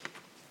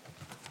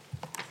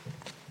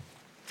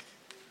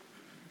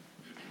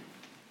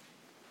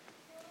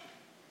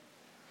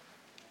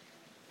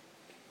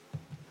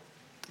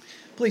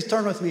Please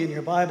turn with me in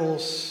your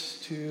Bibles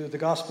to the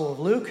Gospel of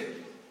Luke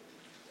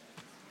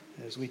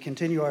as we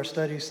continue our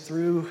studies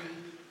through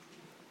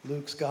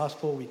Luke's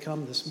Gospel. We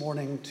come this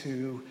morning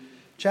to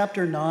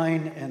chapter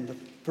 9 and the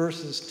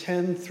verses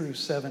 10 through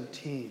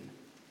 17.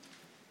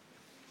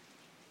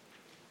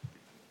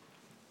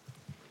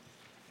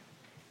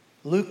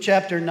 Luke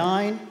chapter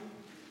 9,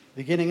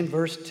 beginning in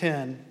verse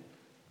 10,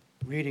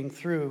 reading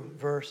through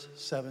verse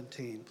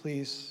 17.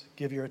 Please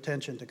give your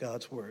attention to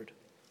God's word.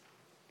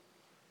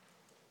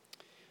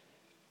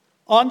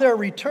 On their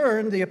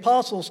return, the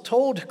apostles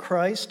told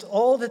Christ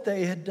all that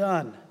they had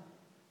done,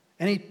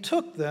 and he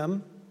took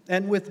them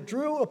and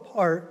withdrew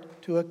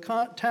apart to a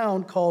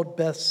town called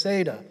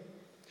Bethsaida.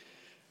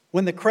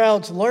 When the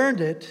crowds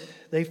learned it,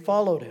 they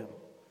followed him.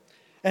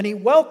 And he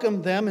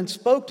welcomed them and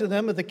spoke to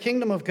them of the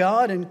kingdom of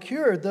God and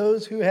cured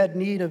those who had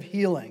need of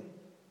healing.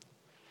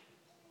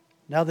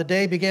 Now the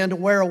day began to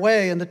wear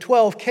away, and the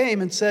 12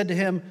 came and said to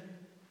him,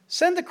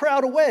 "Send the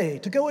crowd away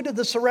to go into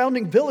the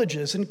surrounding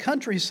villages and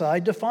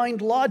countryside to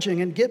find lodging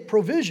and get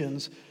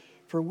provisions,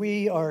 for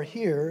we are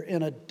here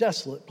in a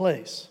desolate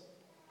place."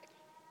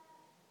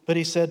 But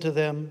he said to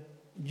them,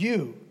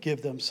 "You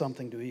give them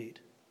something to eat."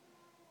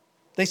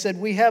 They said,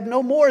 "We have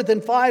no more than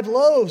 5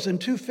 loaves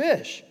and 2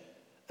 fish,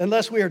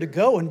 unless we are to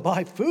go and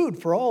buy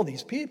food for all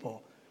these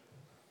people."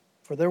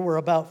 For there were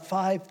about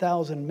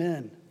 5,000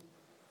 men.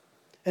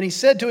 And he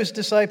said to his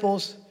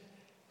disciples,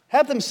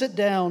 "Have them sit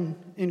down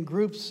in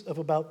groups of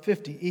about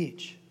 50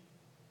 each."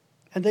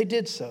 And they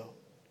did so,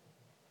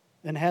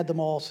 and had them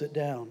all sit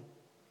down.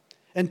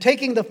 And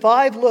taking the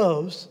 5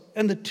 loaves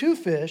and the 2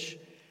 fish,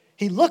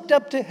 he looked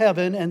up to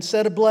heaven and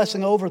said a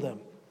blessing over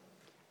them.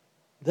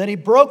 Then he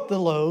broke the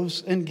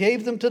loaves and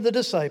gave them to the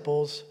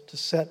disciples to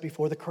set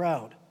before the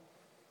crowd.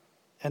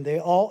 And they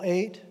all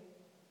ate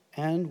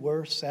and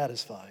were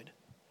satisfied.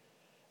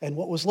 And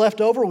what was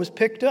left over was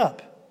picked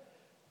up,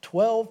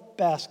 12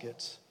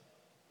 baskets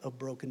of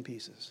broken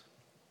pieces.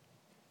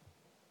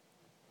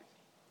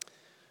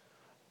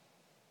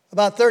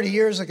 About 30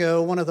 years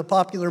ago, one of the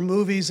popular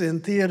movies in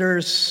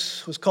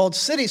theaters was called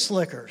City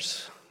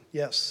Slickers.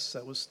 Yes,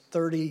 that was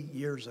 30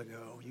 years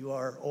ago. You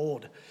are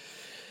old.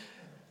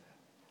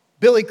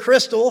 Billy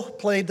Crystal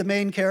played the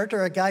main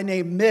character, a guy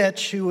named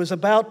Mitch, who was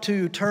about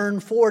to turn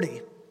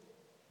 40.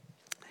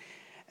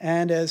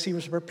 And as he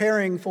was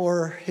preparing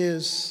for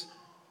his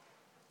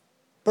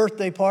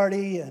birthday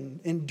party and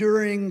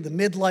enduring the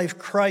midlife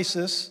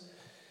crisis,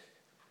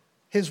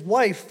 his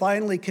wife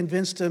finally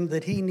convinced him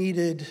that he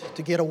needed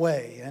to get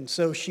away. And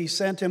so she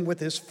sent him with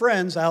his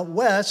friends out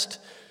west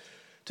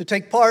to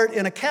take part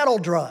in a cattle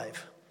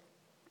drive.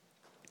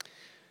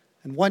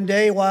 And one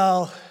day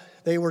while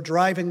they were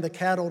driving the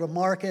cattle to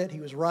market, he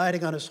was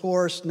riding on his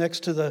horse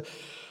next to the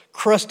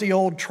crusty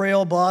old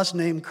trail boss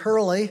named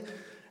Curly,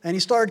 and he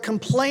started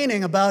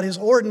complaining about his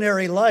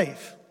ordinary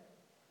life.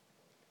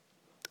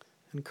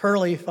 And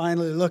Curly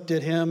finally looked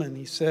at him and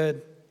he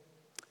said,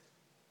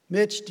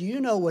 "Mitch, do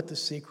you know what the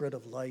secret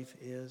of life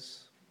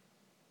is?"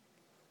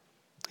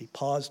 He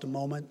paused a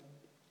moment,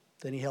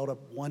 then he held up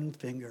one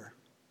finger.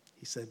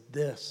 He said,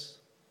 "This."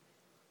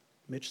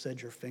 Mitch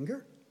said, "Your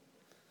finger?"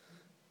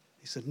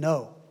 He said,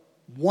 "No,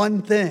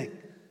 one thing.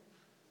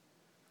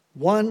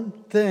 One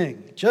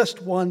thing,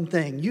 just one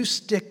thing. You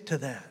stick to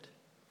that."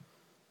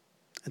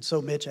 And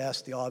so Mitch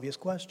asked the obvious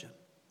question,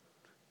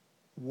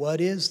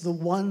 "What is the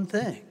one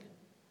thing?"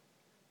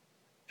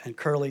 And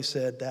Curly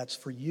said, "That's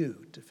for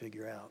you to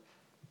figure out."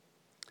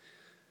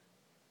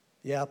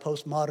 Yeah,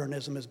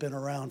 postmodernism has been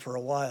around for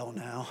a while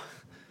now.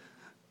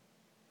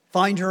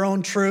 Find your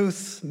own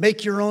truth,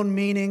 make your own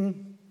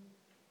meaning,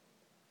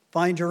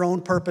 find your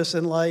own purpose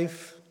in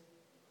life.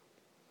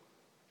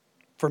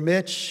 For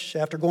Mitch,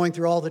 after going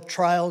through all the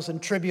trials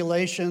and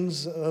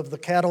tribulations of the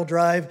cattle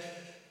drive,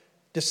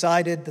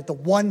 decided that the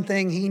one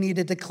thing he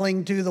needed to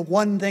cling to, the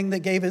one thing that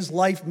gave his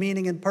life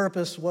meaning and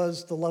purpose,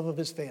 was the love of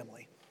his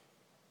family.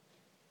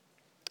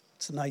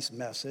 It's a nice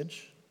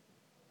message,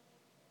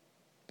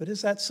 but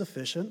is that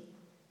sufficient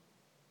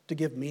to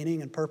give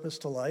meaning and purpose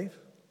to life?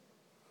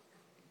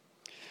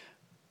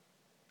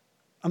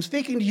 I'm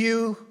speaking to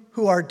you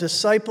who are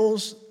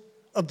disciples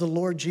of the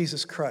Lord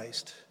Jesus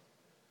Christ.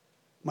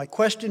 My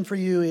question for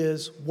you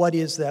is, what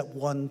is that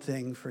one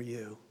thing for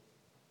you?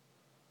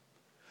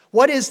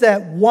 What is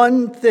that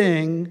one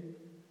thing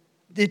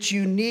that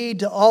you need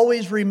to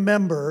always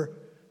remember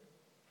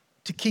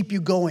to keep you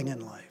going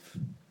in life?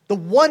 The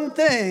one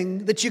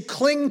thing that you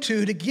cling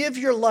to give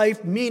your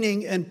life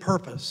meaning and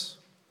purpose.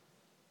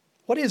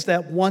 What is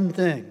that one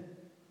thing?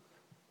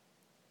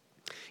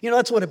 You know,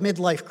 that's what a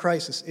midlife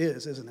crisis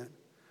is, isn't it?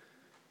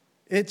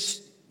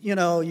 It's,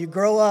 you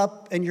grow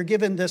up and you're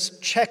given this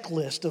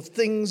checklist of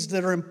things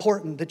that are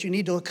important that you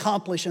need to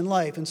accomplish in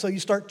life. And so you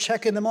start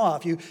checking them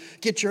off. You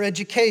get your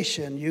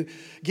education, you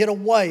get a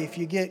wife,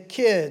 you get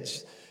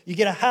kids, you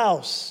get a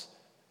house,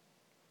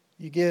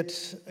 you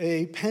get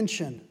a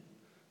pension.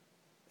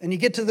 And you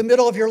get to the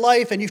middle of your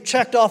life and you've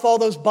checked off all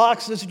those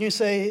boxes and you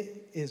say,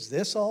 "Is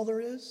this all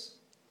there is?"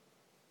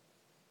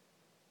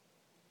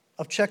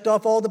 I've checked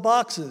off all the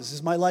boxes.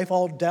 Is my life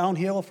all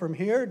downhill from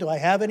here? Do I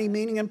have any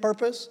meaning and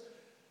purpose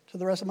to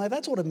the rest of my life?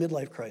 That's what a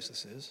midlife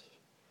crisis is.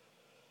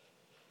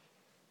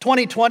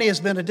 2020 has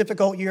been a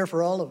difficult year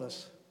for all of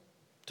us,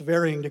 to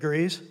varying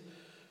degrees.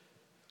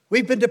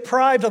 We've been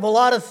deprived of a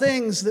lot of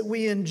things that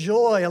we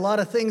enjoy, a lot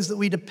of things that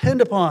we depend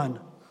upon.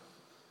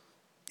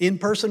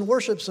 In-person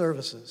worship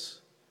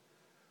services,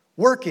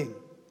 working,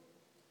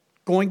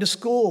 going to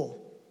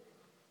school,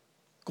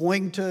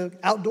 going to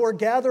outdoor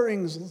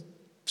gatherings,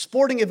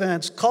 sporting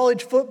events,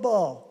 college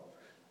football,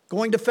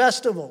 going to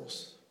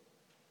festivals,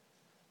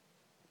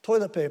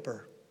 toilet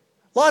paper.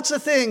 Lots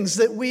of things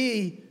that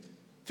we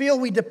feel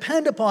we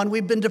depend upon,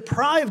 we've been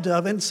deprived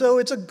of. And so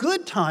it's a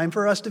good time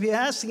for us to be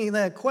asking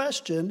that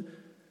question,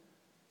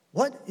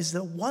 what is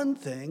the one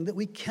thing that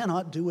we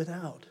cannot do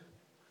without?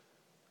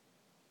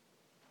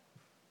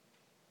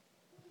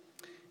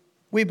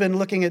 We've been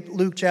looking at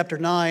Luke chapter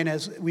 9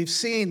 as we've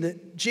seen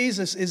that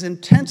Jesus is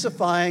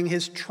intensifying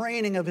his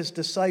training of his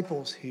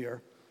disciples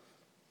here.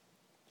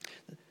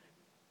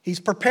 He's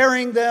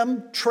preparing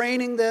them,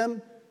 training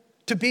them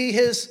to be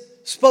his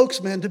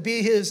spokesmen, to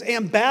be his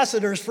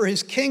ambassadors for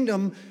his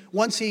kingdom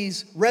once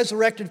he's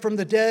resurrected from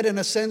the dead and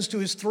ascends to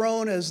his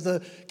throne as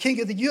the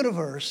king of the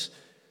universe.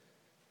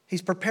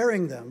 He's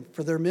preparing them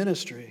for their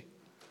ministry.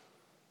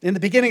 In the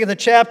beginning of the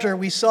chapter,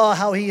 we saw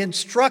how he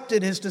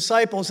instructed his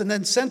disciples and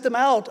then sent them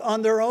out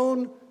on their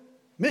own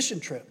mission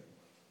trip.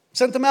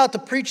 Sent them out to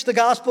preach the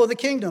gospel of the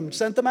kingdom.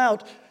 Sent them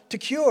out to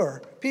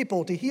cure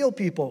people, to heal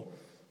people,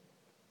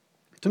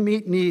 to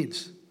meet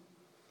needs.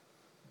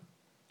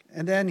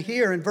 And then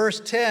here in verse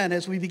 10,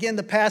 as we begin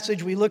the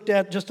passage we looked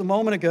at just a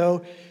moment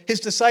ago, his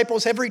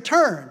disciples have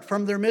returned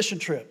from their mission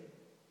trip.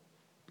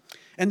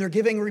 And they're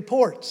giving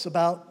reports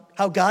about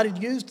how God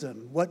had used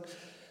them, what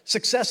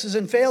successes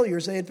and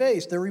failures they had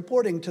faced. They're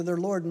reporting to their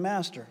Lord and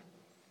Master.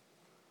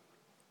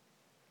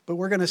 But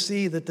we're going to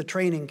see that the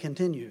training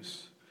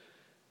continues.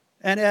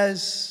 And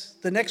as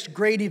the next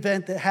great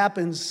event that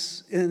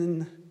happens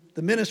in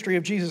the ministry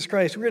of Jesus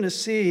Christ, we're going to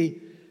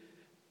see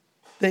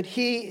that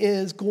he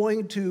is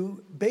going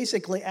to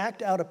basically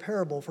act out a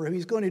parable for him.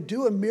 He's going to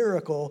do a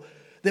miracle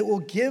that will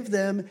give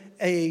them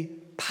a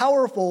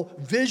powerful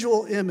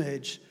visual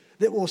image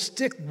that will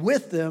stick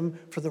with them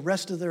for the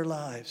rest of their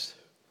lives.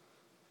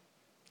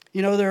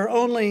 You know, there are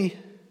only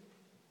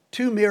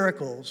 2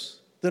 miracles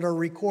that are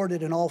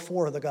recorded in all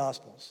 4 of the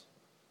Gospels.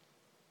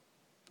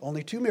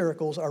 Only 2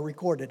 miracles are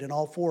recorded in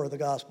all 4 of the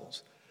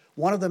Gospels.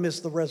 One of them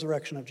is the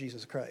resurrection of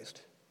Jesus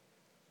Christ.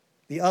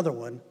 The other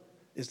one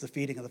is the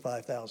feeding of the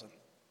 5,000.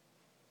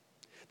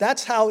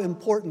 That's how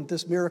important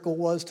this miracle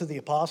was to the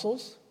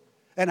apostles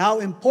and how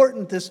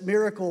important this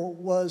miracle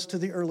was to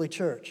the early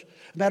church.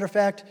 Matter of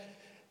fact,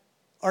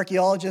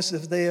 archaeologists,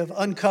 if they have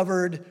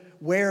uncovered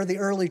where the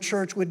early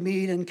church would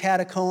meet in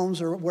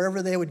catacombs or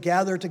wherever they would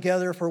gather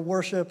together for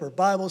worship or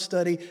Bible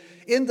study,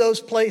 in those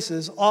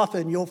places,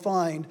 often you'll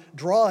find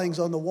drawings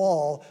on the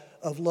wall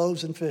of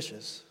loaves and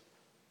fishes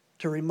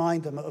to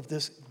remind them of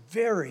this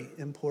very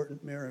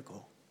important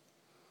miracle.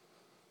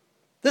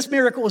 This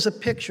miracle is a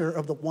picture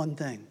of the one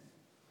thing.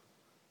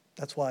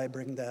 That's why I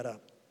bring that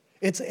up.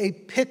 It's a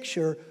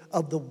picture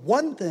of the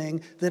one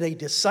thing that a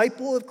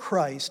disciple of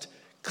Christ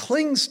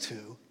clings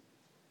to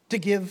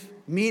give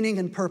meaning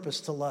and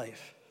purpose to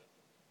life.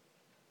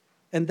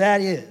 And that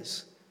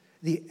is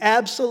the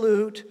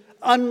absolute,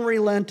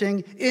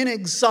 unrelenting,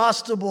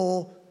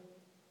 inexhaustible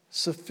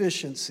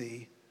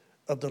sufficiency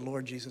of the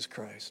Lord Jesus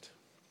Christ.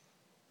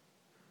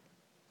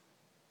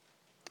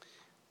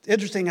 It's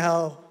interesting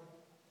how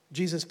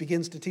Jesus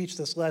begins to teach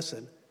this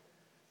lesson.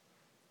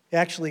 He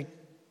actually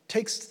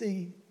takes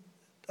the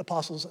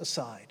apostles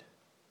aside,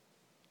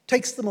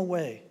 takes them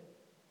away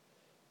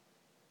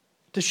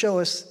to show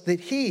us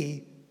that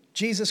he,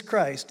 Jesus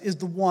Christ, is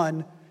the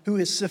one who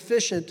is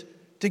sufficient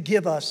to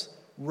give us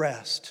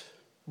rest,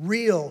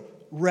 real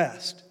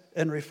rest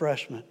and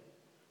refreshment.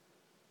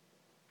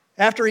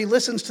 After he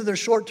listens to their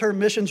short-term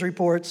missions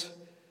reports,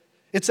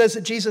 it says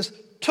that Jesus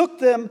took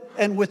them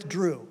and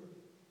withdrew.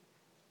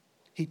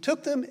 He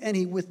took them and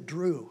he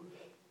withdrew.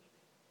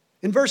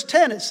 In verse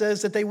 10, it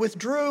says that they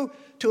withdrew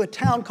to a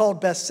town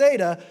called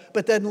Bethsaida,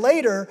 but then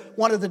later,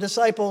 one of the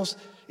disciples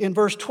in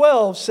verse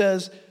 12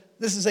 says,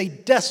 this is a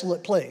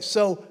desolate place.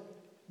 So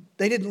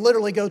they didn't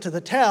literally go to the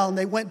town.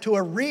 They went to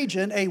a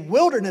region, a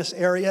wilderness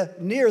area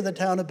near the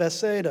town of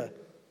Bethsaida.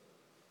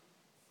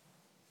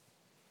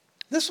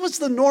 This was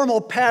the normal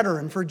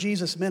pattern for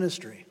Jesus'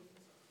 ministry.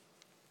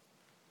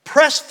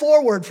 Press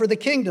forward for the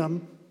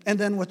kingdom and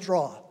then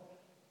withdraw.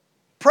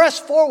 Press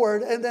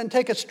forward and then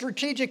take a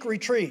strategic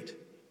retreat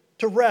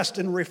to rest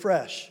and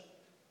refresh.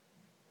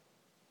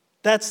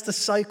 That's the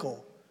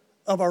cycle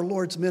of our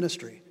Lord's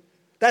ministry.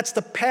 That's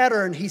the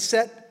pattern he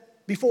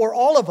set before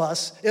all of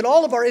us in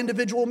all of our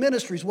individual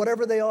ministries,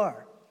 whatever they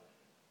are.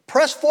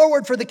 Press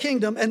forward for the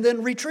kingdom and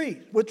then retreat,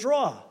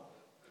 withdraw.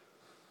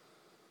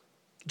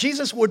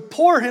 Jesus would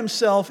pour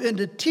himself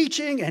into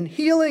teaching and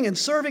healing and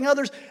serving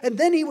others, and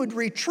then he would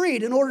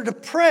retreat in order to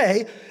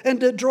pray and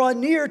to draw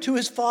near to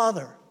his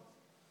Father.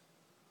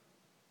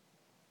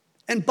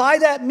 And by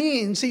that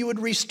means, he would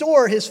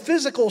restore his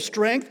physical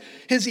strength,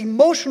 his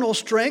emotional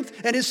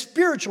strength, and his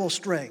spiritual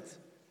strength.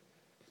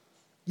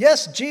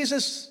 Yes,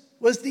 Jesus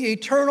was the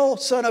eternal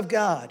Son of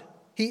God.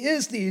 He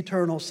is the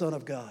eternal Son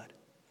of God.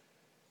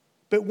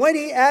 But when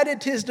he added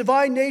to his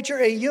divine nature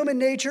a human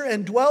nature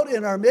and dwelt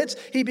in our midst,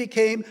 he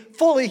became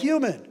fully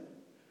human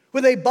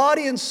with a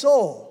body and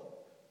soul.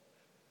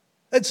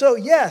 And so,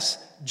 yes,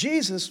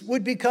 Jesus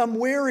would become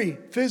weary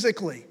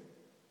physically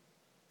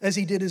as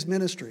he did his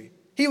ministry.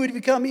 He would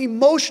become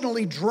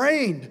emotionally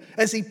drained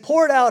as he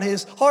poured out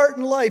his heart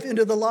and life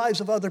into the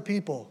lives of other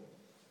people.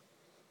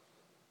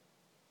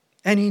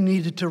 And he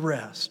needed to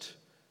rest.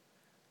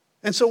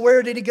 And so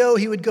where did he go?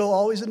 He would go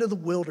always into the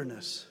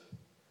wilderness,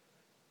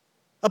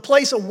 a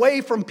place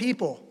away from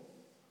people,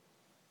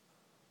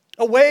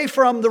 away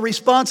from the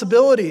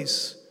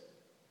responsibilities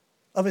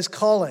of his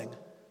calling,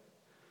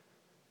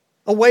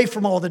 away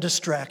from all the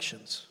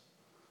distractions,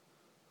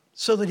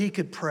 so that he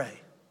could pray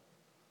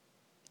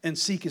and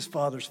seek his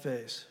Father's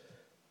face.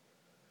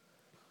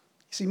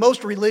 You see,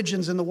 most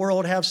religions in the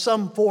world have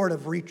some form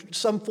of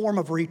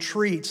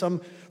retreat,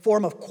 some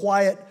form of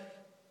quiet,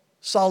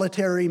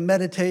 solitary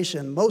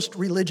meditation. Most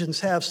religions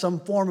have some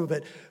form of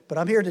it. But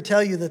I'm here to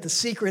tell you that the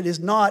secret is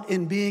not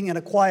in being in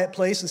a quiet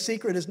place. The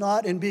secret is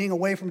not in being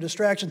away from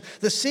distractions.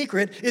 The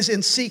secret is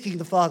in seeking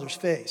the Father's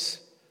face.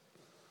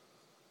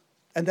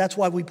 And that's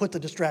why we put the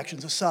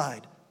distractions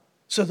aside,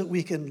 so that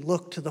we can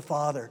look to the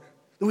Father,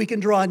 that we can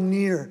draw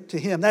near to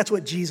him. That's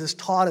what Jesus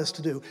taught us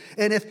to do.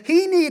 And if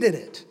he needed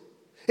it,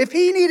 if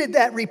he needed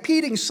that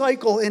repeating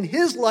cycle in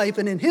his life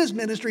and in his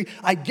ministry,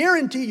 I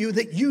guarantee you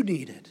that you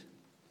need it.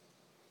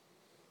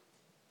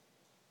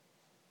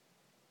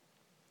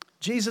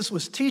 Jesus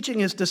was teaching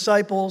his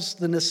disciples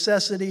the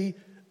necessity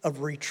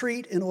of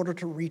retreat in order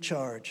to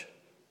recharge.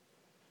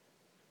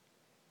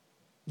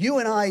 You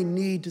and I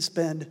need to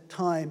spend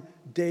time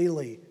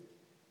daily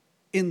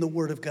in the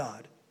Word of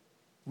God,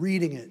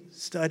 reading it,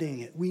 studying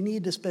it. We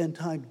need to spend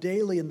time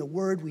daily in the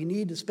Word. We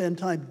need to spend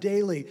time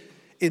daily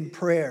in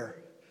prayer,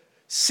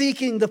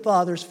 seeking the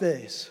Father's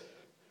face.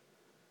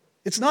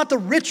 It's not the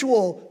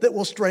ritual that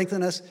will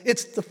strengthen us.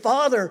 It's the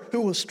Father who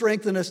will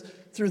strengthen us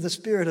through the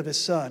Spirit of his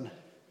Son.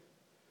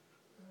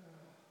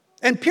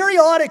 And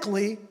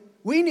periodically,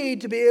 we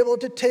need to be able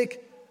to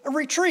take a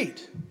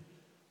retreat.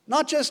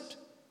 Not just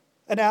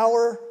an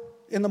hour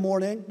in the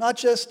morning, not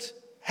just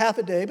half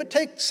a day, but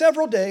take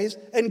several days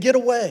and get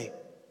away.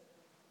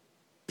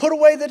 Put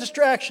away the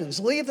distractions.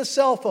 Leave the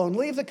cell phone.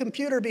 Leave the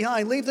computer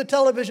behind. Leave the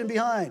television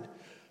behind.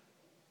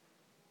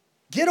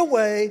 Get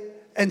away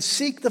and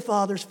seek the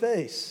Father's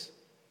face.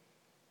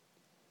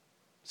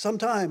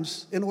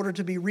 Sometimes, in order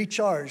to be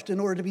recharged, in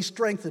order to be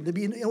strengthened,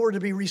 in order to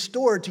be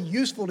restored to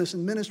usefulness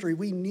in ministry,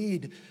 we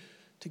need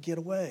to get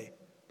away.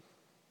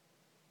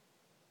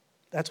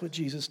 That's what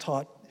Jesus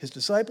taught his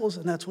disciples,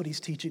 and that's what he's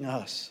teaching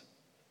us.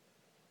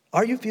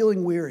 Are you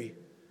feeling weary?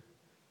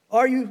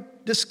 Are you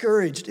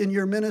discouraged in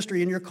your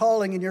ministry, in your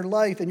calling, in your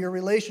life, in your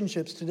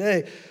relationships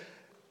today?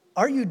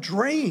 Are you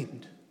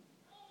drained?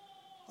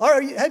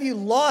 Have you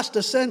lost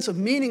a sense of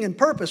meaning and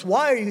purpose?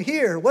 Why are you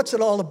here? What's it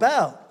all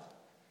about?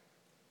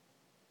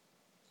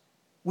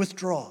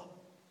 Withdraw.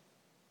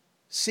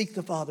 Seek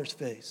the Father's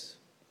face.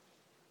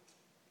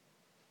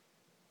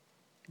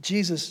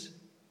 Jesus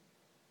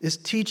is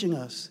teaching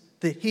us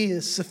that he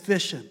is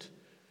sufficient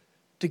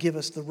to give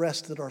us the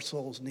rest that our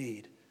souls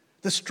need,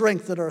 the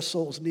strength that our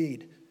souls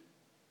need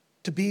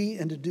to be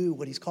and to do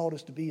what he's called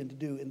us to be and to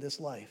do in this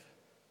life.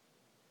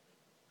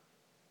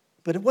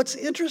 But what's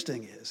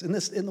interesting is,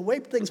 in the way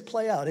things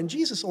play out, and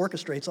Jesus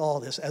orchestrates all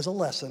this as a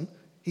lesson.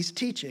 He's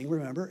teaching,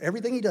 remember,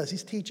 everything he does,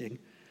 he's teaching.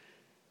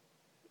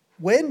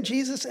 When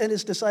Jesus and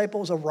his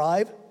disciples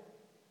arrive,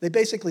 they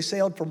basically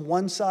sailed from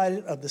one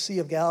side of the Sea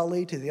of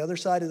Galilee to the other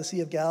side of the Sea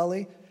of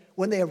Galilee.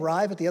 When they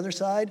arrive at the other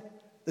side,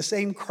 the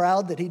same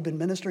crowd that he'd been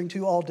ministering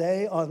to all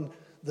day on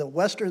the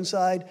western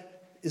side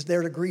is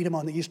there to greet him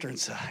on the eastern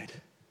side.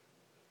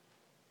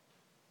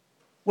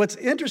 What's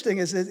interesting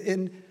is that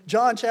in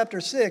John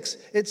chapter 6,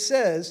 it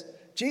says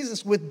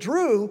Jesus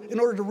withdrew in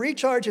order to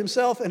recharge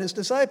himself and his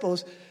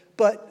disciples,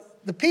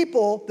 but the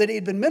people that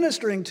he'd been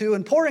ministering to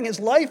and pouring his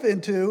life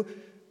into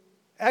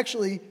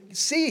actually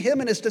see him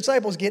and his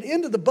disciples get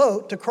into the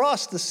boat to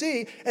cross the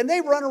sea, and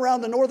they run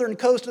around the northern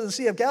coast of the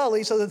Sea of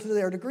Galilee so that they're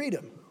there to greet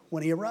him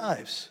when he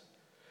arrives.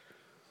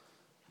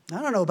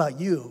 I don't know about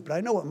you, but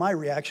I know what my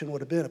reaction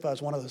would have been if I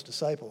was one of those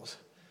disciples.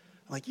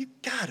 I'm like, you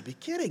gotta be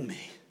kidding me.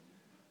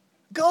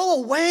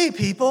 Go away,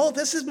 people.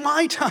 This is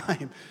my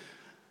time.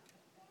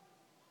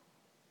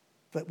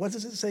 But what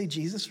does it say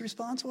Jesus'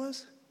 response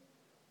was?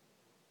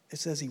 It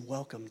says he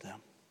welcomed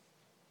them.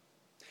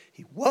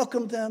 He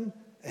welcomed them,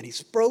 and he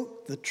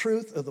spoke the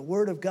truth of the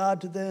word of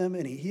God to them,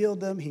 and he healed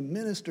them, he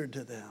ministered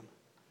to them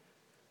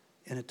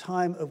in a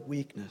time of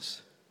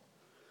weakness.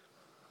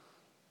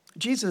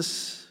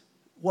 Jesus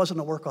wasn't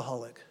a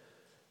workaholic,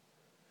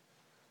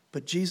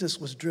 but Jesus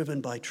was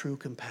driven by true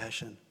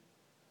compassion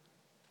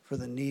for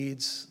the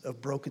needs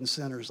of broken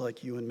sinners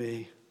like you and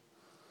me.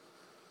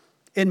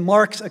 In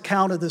Mark's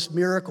account of this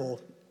miracle,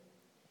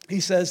 he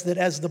says that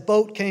as the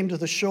boat came to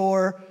the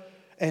shore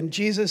and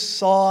Jesus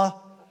saw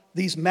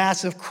these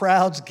massive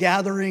crowds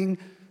gathering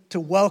to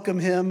welcome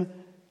him,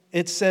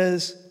 it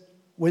says,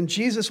 when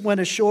Jesus went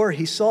ashore,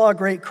 he saw a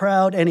great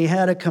crowd and he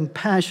had a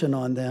compassion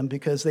on them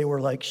because they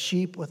were like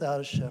sheep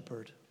without a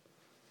shepherd.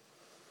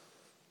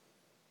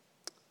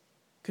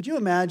 Could you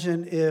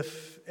imagine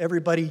if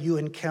everybody you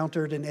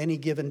encountered in any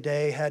given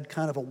day had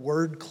kind of a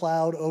word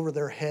cloud over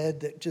their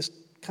head that just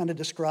kind of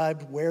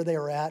described where they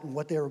were at and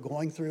what they were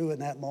going through in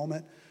that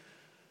moment?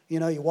 You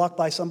know, you walk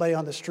by somebody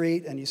on the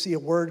street and you see a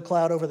word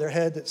cloud over their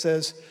head that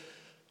says,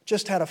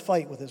 just had a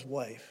fight with his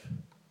wife,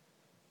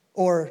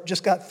 or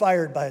just got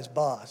fired by his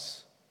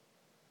boss,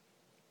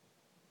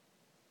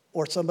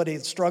 or somebody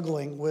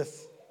struggling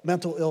with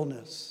mental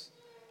illness,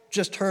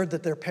 just heard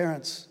that their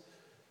parents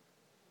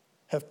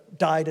have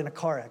died in a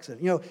car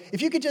accident. You know,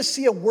 if you could just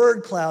see a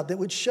word cloud that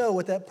would show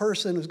what that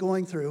person was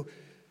going through,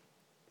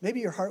 maybe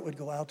your heart would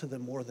go out to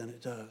them more than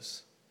it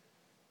does.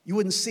 You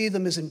wouldn't see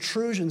them as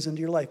intrusions into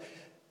your life.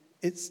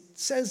 It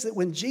says that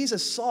when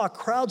Jesus saw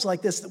crowds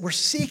like this that were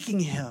seeking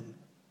him,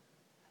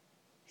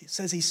 he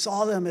says he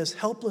saw them as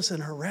helpless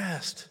and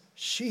harassed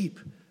sheep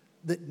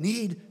that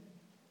need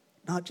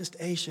not just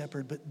a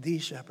shepherd, but the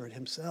shepherd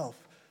himself,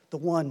 the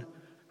one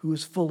who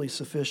is fully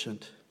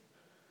sufficient.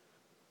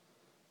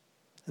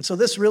 And so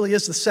this really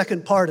is the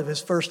second part of his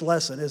first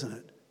lesson, isn't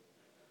it?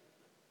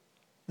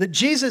 That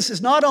Jesus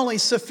is not only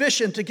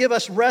sufficient to give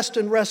us rest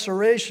and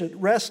restoration,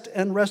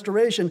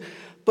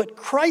 but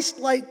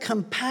Christ-like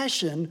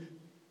compassion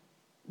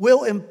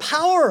will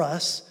empower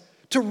us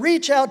to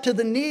reach out to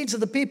the needs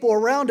of the people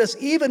around us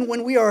even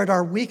when we are at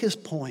our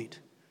weakest point,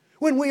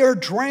 when we are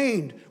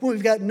drained, when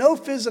we've got no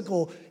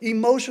physical,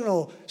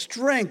 emotional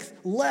strength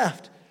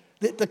left,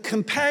 that the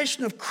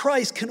compassion of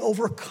Christ can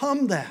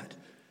overcome that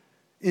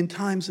in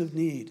times of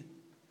need.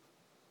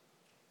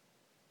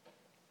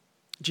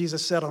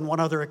 Jesus said on one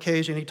other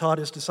occasion, he taught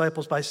his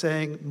disciples by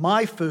saying,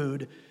 "My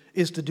food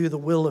is to do the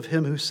will of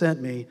him who sent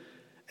me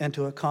and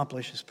to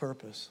accomplish his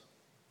purpose."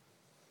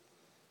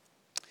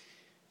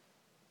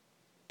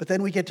 But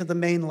then we get to the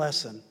main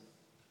lesson,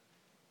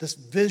 this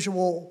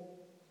visual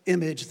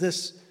image,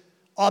 this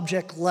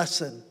object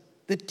lesson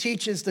that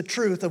teaches the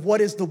truth of what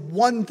is the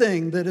one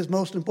thing that is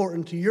most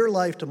important to your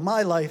life, to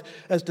my life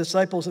as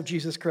disciples of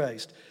Jesus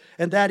Christ.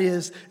 And that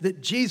is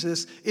that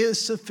Jesus is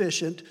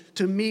sufficient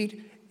to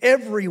meet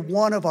every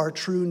one of our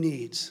true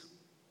needs.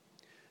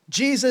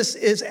 Jesus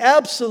is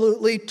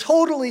absolutely,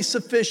 totally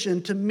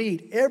sufficient to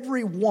meet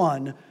every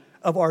one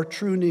of our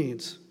true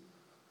needs.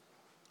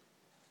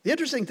 The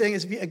interesting thing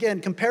is,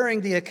 again, comparing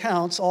the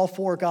accounts, all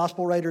four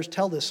gospel writers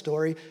tell this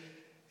story.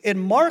 In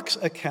Mark's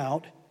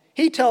account,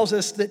 he tells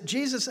us that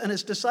Jesus and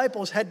his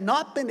disciples had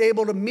not been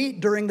able to meet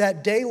during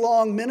that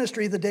day-long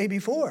ministry the day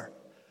before.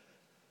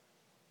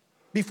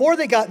 Before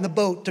they got in the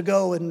boat to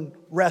go and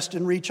rest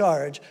and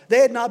recharge, they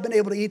had not been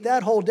able to eat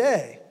that whole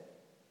day.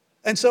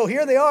 And so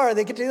here they are,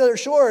 they get to the other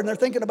shore and they're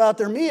thinking about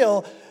their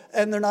meal,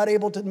 and they're not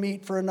able to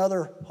meet for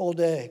another whole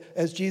day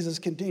as Jesus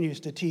continues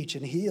to teach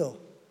and heal.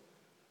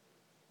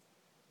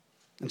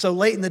 And so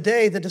late in the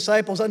day, the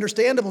disciples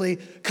understandably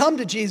come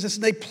to Jesus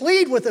and they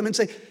plead with him and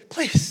say,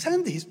 "Please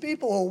send these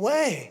people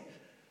away.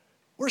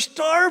 We're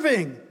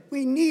starving.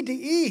 We need to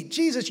eat.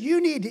 Jesus,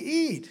 you need to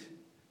eat.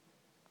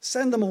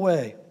 Send them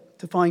away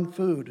to find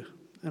food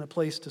and a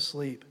place to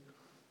sleep."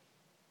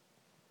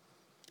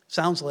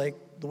 Sounds like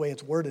the way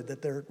it's worded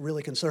that they're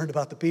really concerned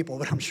about the people,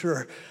 but I'm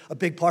sure a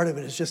big part of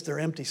it is just their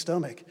empty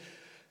stomach,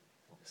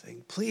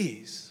 saying,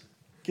 "Please,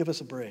 give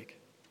us a break."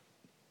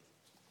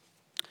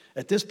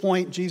 At this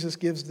point, Jesus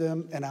gives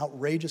them an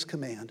outrageous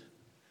command.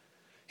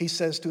 He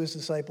says to his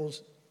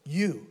disciples,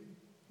 "You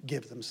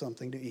give them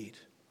something to eat."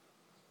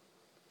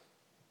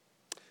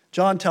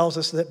 John tells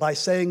us that by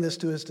saying this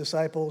to his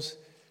disciples,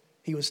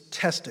 he was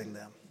testing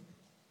them.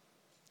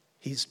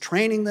 He's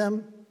training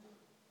them,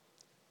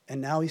 and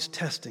now he's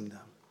testing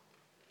them.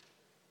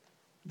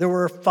 There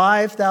were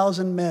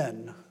 5,000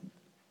 men,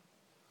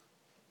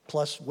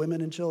 plus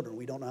women and children,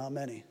 we don't know how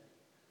many,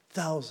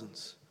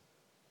 thousands,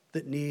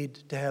 that need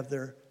to have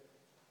their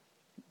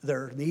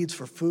needs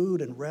for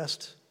food and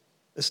rest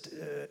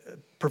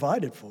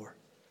provided for.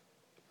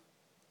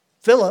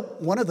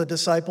 Philip, one of the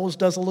disciples,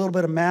 does a little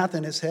bit of math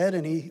in his head,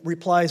 and he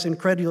replies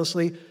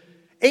incredulously,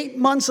 8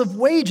 months of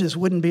wages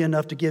wouldn't be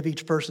enough to give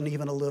each person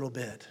even a little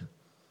bit.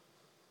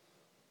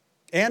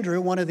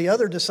 Andrew, one of the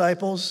other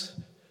disciples,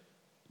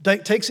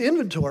 takes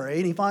inventory,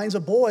 and he finds a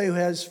boy who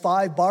has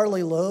 5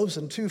 barley loaves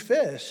and 2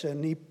 fish,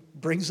 and he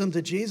brings them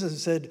to Jesus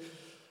and said,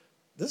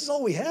 "This is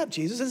all we have,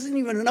 Jesus. This isn't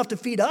even enough to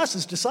feed us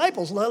as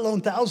disciples, let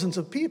alone thousands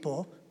of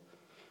people."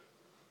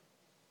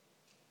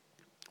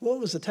 What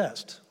was the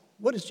test?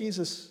 What is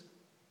Jesus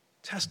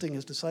testing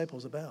his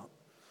disciples about?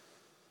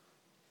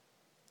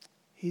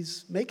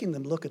 He's making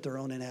them look at their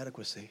own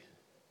inadequacy.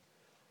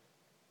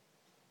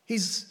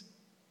 He's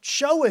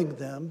showing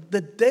them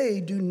that they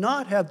do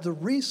not have the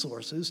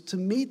resources to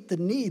meet the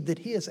need that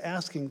he is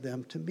asking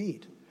them to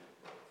meet.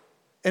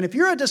 And if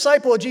you're a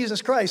disciple of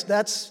Jesus Christ,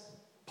 that's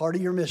part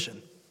of your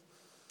mission.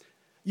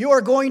 You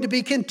are going to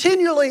be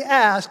continually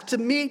asked to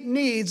meet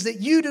needs that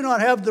you do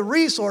not have the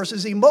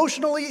resources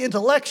emotionally,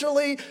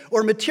 intellectually,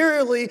 or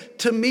materially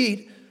to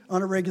meet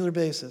on a regular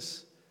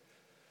basis.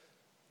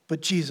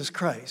 But Jesus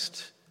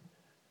Christ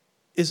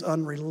is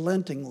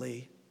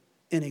unrelentingly,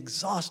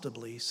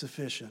 inexhaustibly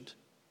sufficient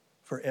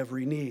for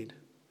every need.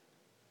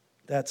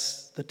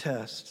 That's the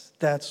test.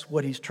 That's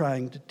what he's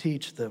trying to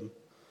teach them.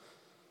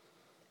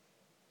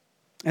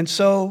 And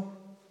so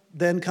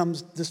then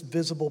comes this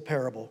visible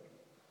parable,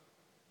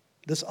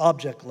 this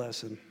object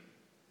lesson,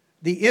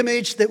 the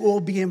image that will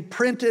be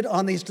imprinted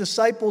on these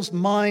disciples'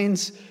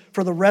 minds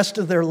for the rest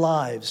of their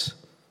lives,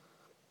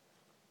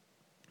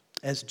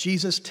 as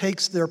Jesus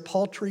takes their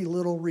paltry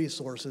little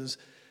resources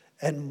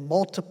and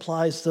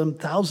multiplies them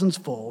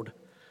thousands-fold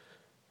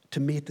to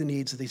meet the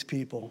needs of these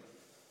people.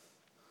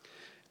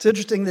 It's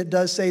interesting that it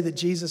does say that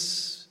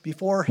Jesus,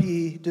 before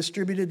he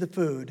distributed the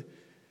food,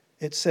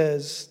 it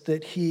says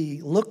that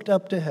he looked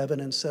up to heaven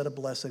and said a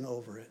blessing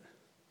over it.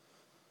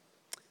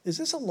 Is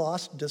this a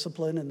lost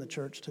discipline in the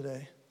church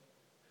today?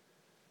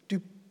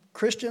 Do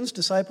Christians,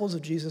 disciples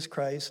of Jesus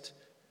Christ,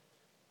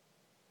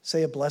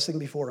 say a blessing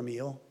before a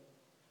meal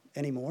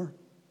anymore?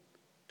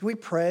 Do we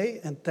pray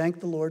and thank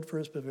the Lord for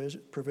his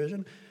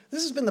provision?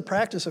 This has been the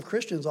practice of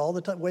Christians all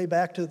the way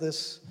back to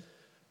this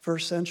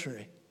first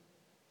century.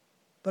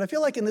 But I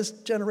feel like in this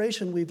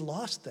generation we've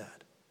lost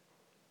that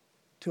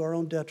to our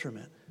own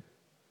detriment.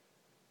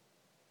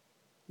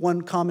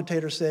 One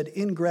commentator said,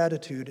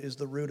 ingratitude is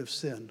the root of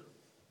sin.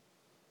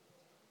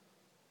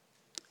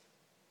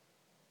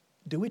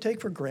 Do we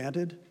take for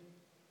granted,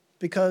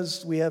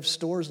 because we have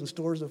stores and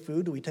stores of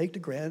food, do we take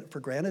for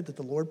granted that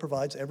the Lord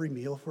provides every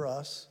meal for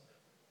us?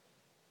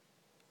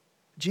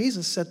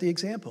 Jesus set the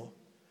example.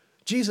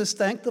 Jesus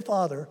thanked the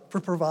Father for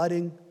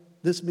providing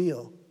this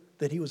meal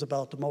that he was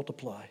about to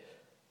multiply.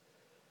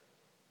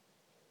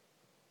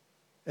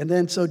 And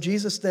then, so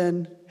Jesus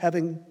then,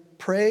 having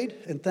prayed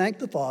and thanked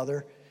the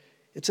Father,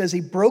 it says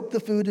he broke the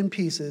food in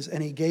pieces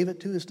and he gave it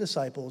to his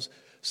disciples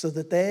so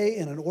that they,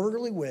 in an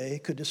orderly way,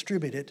 could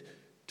distribute it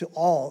to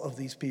all of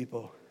these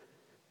people.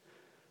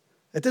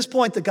 At this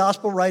point, the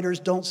gospel writers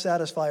don't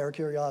satisfy our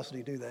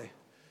curiosity, do they?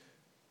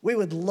 We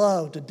would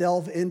love to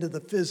delve into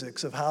the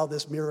physics of how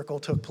this miracle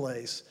took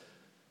place.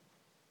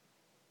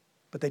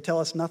 But they tell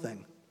us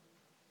nothing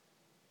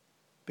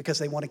because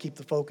they want to keep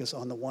the focus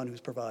on the one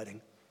who's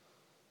providing.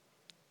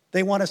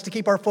 They want us to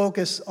keep our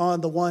focus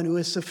on the one who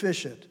is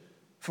sufficient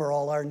for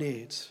all our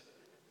needs.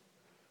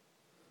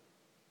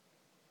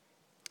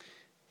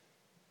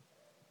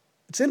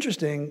 It's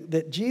interesting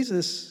that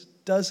Jesus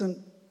doesn't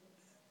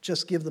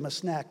just give them a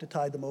snack to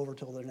tide them over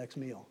till their next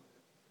meal.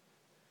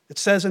 It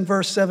says in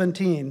verse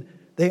 17,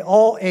 they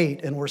all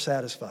ate and were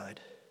satisfied.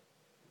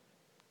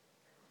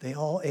 They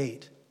all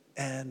ate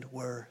and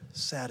were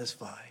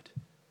satisfied.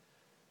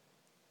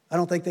 I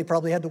don't think they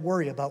probably had to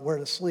worry about where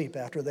to sleep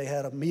after they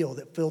had a meal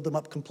that filled them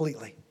up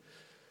completely.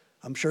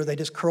 I'm sure they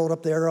just curled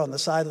up there on the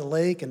side of the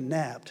lake and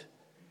napped.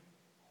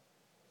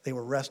 They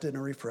were rested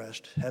and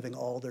refreshed, having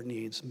all their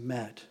needs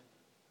met.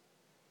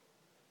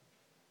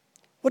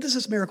 What does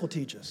this miracle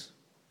teach us?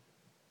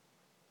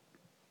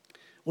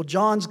 Well,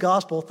 John's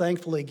gospel,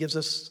 thankfully, gives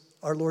us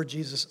our Lord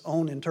Jesus'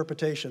 own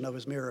interpretation of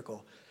his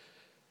miracle.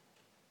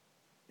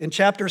 In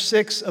chapter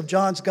 6 of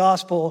John's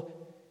gospel,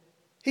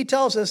 he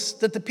tells us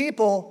that the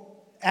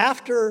people,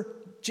 after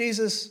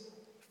Jesus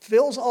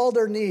fills all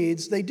their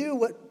needs, they do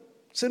what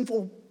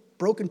sinful,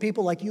 broken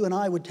people like you and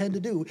I would tend to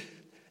do.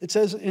 It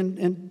says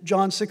in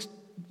John 6,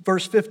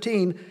 verse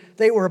 15,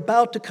 they were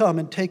about to come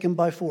and take him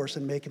by force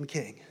and make him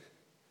king.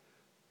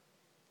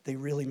 They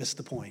really missed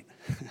the point.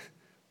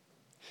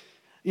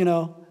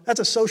 That's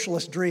a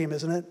socialist dream,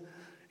 isn't it?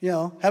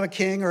 Have a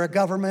king or a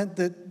government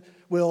that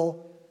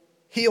will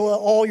heal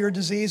all your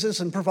diseases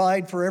and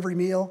provide for every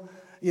meal.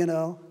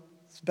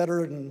 It's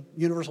better than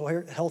universal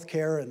health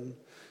care and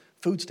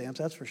food stamps,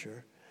 that's for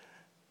sure.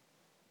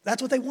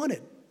 That's what they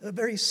wanted. A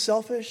very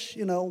selfish,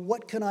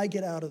 what can I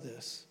get out of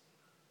this?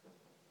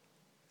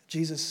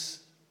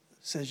 Jesus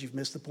says you've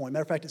missed the point.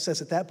 Matter of fact, it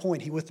says at that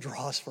point he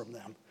withdraws from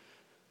them.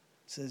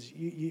 It says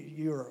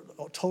you're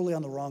totally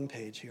on the wrong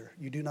page here.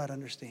 You do not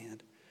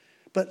understand.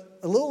 But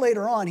a little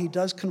later on, he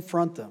does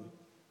confront them.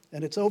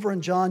 And it's over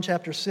in John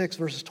chapter 6,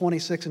 verses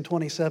 26 and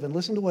 27.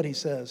 Listen to what he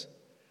says.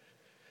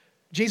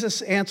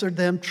 Jesus answered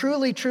them,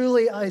 "Truly,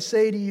 truly, I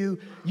say to you,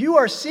 you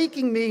are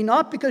seeking me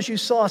not because you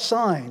saw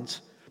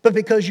signs, but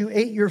because you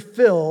ate your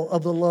fill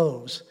of the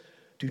loaves.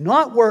 Do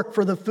not work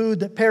for the food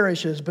that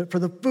perishes, but for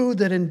the food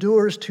that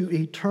endures to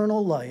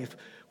eternal life,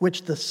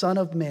 which the Son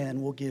of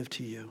Man will give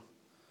to you."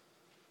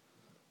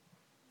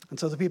 And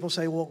so the people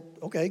say, well,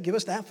 okay, give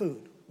us that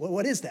food. Well,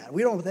 what is that?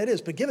 We don't know what that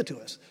is, but give it to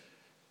us.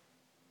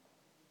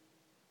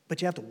 But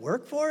you have to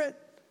work for it?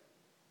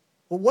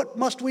 Well, what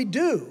must we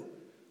do?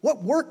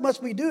 What work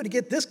must we do to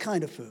get this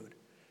kind of food?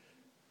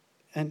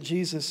 And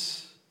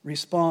Jesus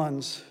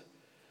responds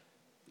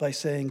by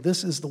saying,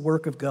 this is the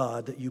work of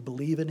God, that you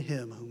believe in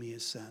him whom he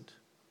has sent.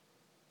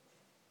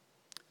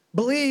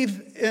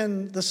 Believe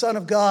in the Son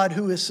of God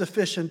who is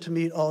sufficient to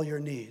meet all your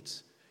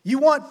needs. You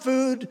want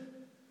food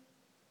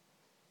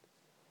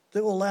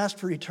that will last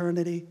for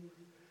eternity?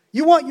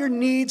 You want your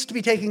needs to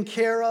be taken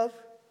care of?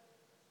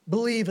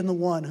 Believe in the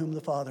one whom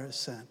the Father has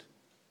sent,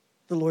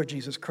 the Lord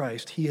Jesus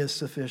Christ. He is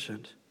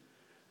sufficient.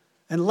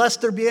 And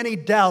lest there be any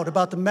doubt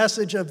about the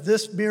message of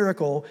this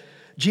miracle,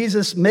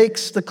 Jesus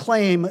makes the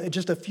claim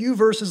just a few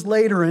verses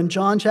later in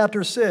John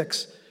chapter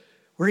 6,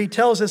 where he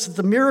tells us that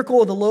the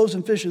miracle of the loaves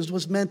and fishes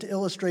was meant to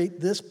illustrate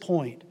this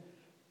point.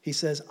 He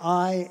says,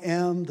 I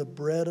am the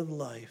bread of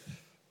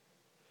life.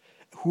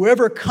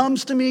 Whoever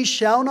comes to me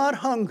shall not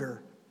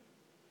hunger,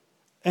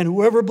 and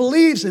whoever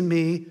believes in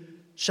me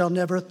shall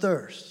never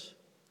thirst.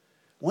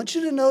 I want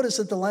you to notice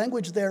that the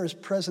language there is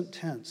present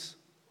tense.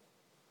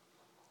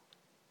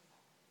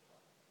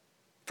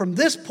 From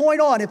this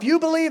point on, if you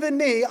believe in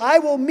me, I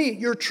will meet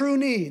your true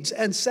needs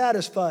and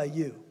satisfy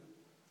you.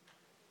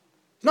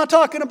 He's not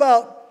talking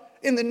about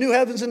in the new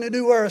heavens and the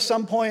new earth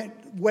some point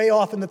way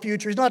off in the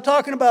future. He's not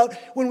talking about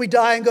when we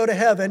die and go to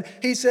heaven.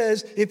 He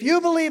says, if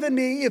you believe in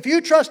me, if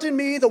you trust in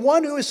me, the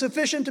one who is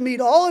sufficient to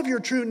meet all of your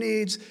true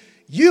needs,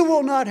 you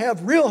will not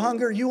have real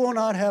hunger. You will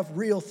not have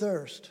real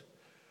thirst.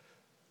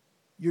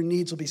 Your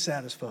needs will be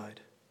satisfied.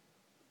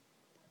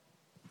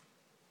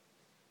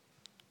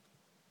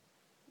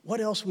 What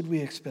else would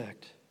we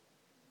expect?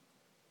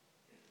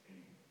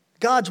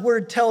 God's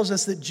word tells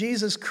us that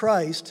Jesus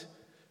Christ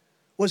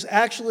was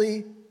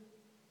actually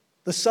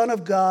the Son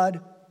of God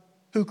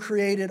who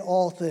created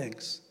all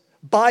things.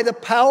 By the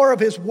power of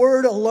his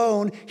word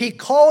alone, he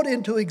called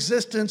into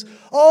existence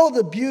all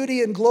the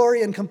beauty and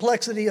glory and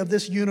complexity of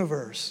this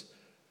universe.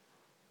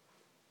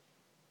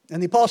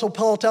 And the Apostle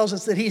Paul tells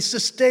us that he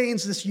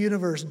sustains this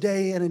universe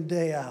day in and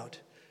day out.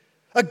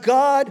 A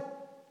God,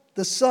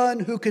 the Son,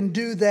 who can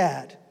do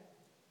that,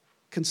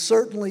 can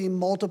certainly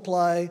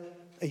multiply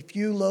a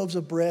few loaves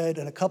of bread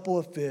and a couple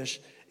of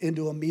fish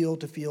into a meal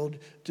to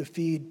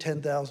feed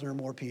 10,000 or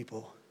more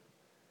people.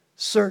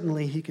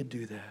 Certainly he could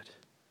do that.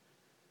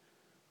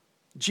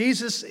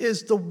 Jesus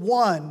is the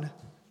one,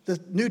 the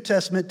New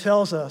Testament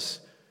tells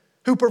us,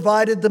 who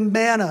provided the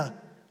manna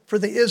for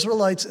the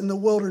Israelites in the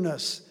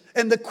wilderness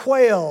and the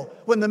quail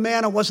when the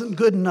manna wasn't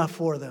good enough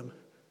for them.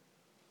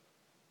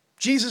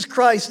 Jesus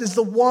Christ is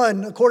the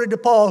one, according to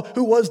Paul,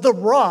 who was the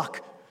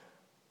rock,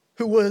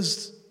 who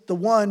was the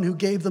one who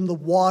gave them the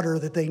water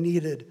that they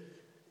needed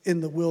in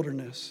the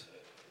wilderness.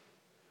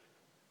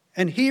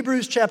 And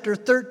Hebrews chapter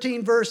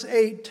 13, verse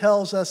 8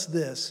 tells us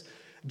this: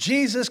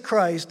 Jesus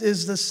Christ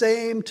is the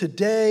same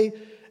today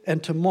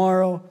and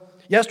tomorrow,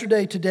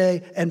 yesterday,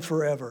 today, and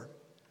forever.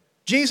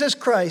 Jesus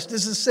Christ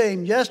is the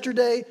same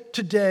yesterday,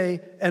 today,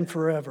 and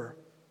forever.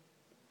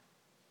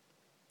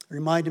 It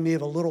reminded me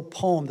of a little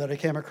poem that I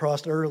came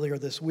across earlier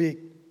this week,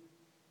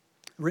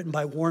 written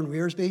by Warren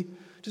Wiersbe.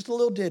 Just a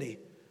little ditty,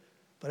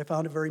 but I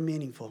found it very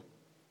meaningful.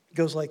 It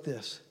goes like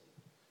this: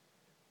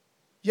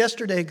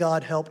 Yesterday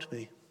God helped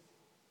me.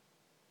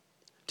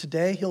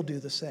 Today he'll do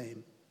the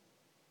same.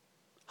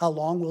 How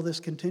long will this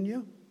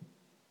continue?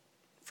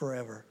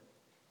 Forever.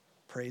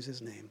 Praise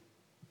his name.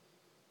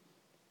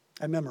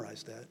 I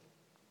memorized that.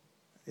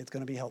 It's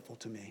going to be helpful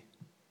to me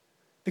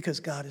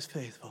because God is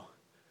faithful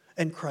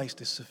and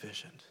Christ is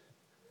sufficient.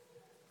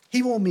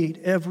 He will meet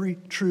every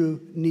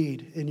true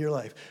need in your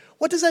life.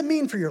 What does that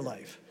mean for your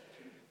life?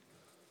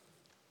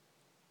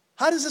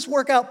 How does this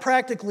work out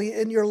practically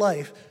in your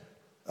life?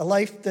 A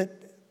life that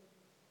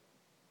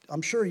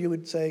I'm sure you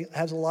would say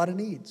has a lot of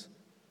needs.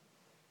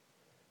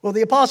 Well,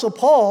 the Apostle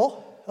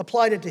Paul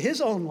applied it to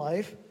his own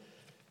life.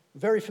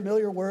 Very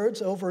familiar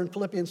words over in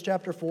Philippians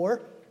chapter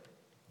 4,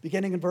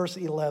 beginning in verse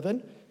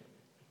 11.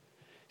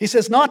 He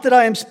says, not that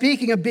I am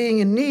speaking of being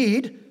in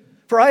need,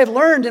 for I have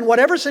learned in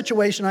whatever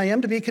situation I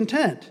am to be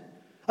content.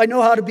 I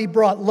know how to be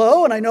brought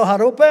low, and I know how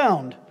to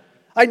abound.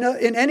 I know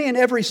in any and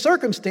every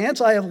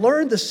circumstance I have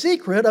learned the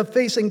secret of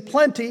facing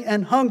plenty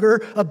and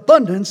hunger,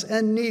 abundance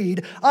and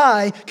need.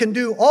 I can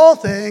do all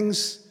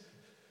things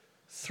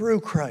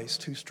through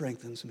Christ who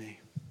strengthens me.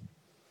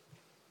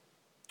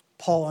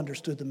 Paul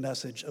understood the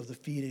message of the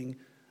feeding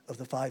of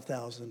the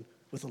 5,000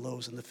 with the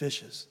loaves and the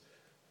fishes.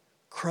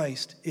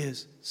 Christ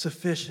is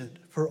sufficient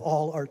for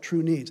all our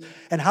true needs.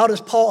 And how does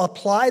Paul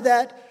apply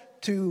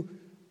that to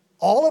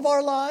all of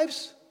our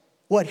lives?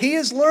 What he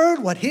has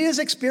learned, what he has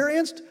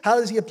experienced, how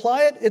does he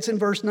apply it? It's in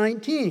verse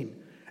 19.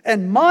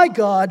 And my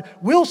God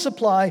will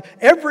supply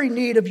every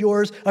need of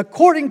yours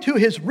according to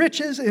his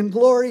riches in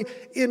glory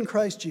in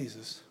Christ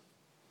Jesus.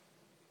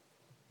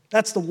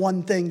 That's the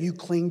one thing you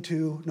cling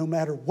to no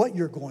matter what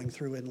you're going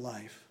through in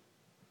life.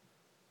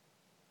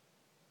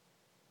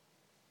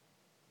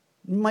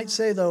 You might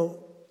say,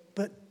 though,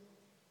 but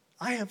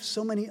I have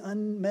so many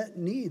unmet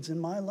needs in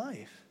my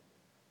life.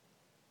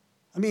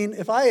 I mean,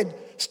 if I had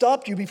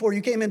stopped you before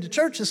you came into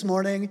church this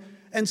morning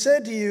and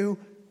said to you,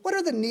 what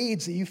are the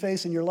needs that you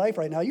face in your life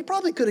right now? You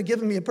probably could have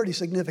given me a pretty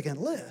significant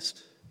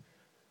list.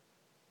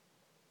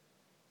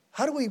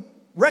 How do we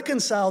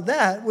reconcile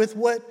that with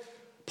what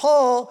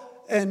Paul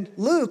and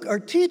Luke are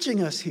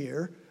teaching us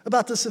here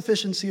about the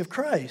sufficiency of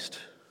Christ?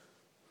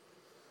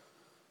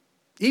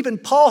 Even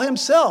Paul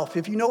himself,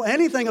 if you know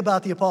anything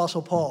about the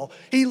Apostle Paul,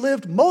 he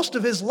lived most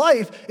of his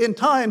life in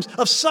times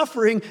of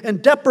suffering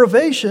and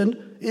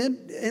deprivation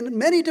in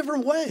many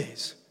different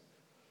ways.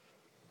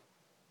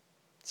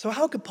 So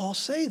how could Paul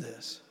say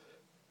this?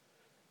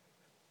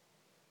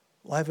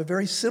 Well, I have a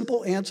very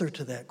simple answer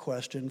to that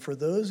question for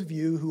those of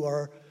you who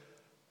are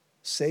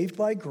saved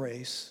by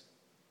grace,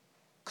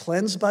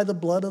 cleansed by the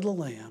blood of the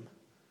Lamb.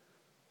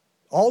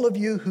 All of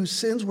you whose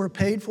sins were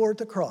paid for at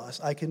the cross,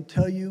 I can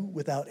tell you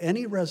without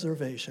any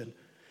reservation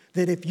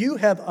that if you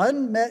have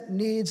unmet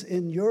needs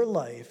in your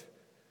life,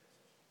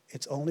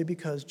 it's only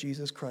because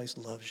Jesus Christ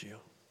loves you.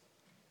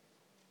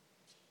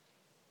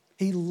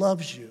 He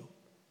loves you,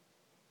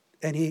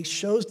 and he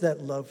shows that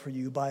love for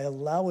you by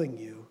allowing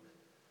you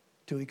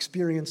to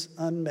experience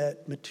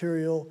unmet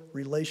material,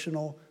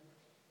 relational,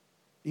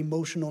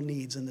 emotional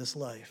needs in this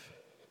life.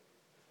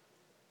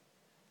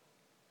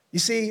 You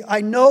see,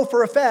 I know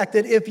for a fact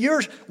that if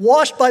you're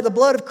washed by the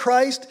blood of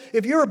Christ,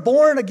 if you're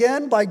born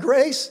again by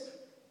grace,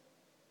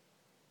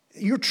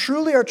 you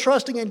truly are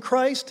trusting in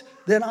Christ,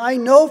 then I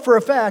know for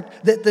a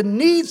fact that the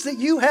needs that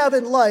you have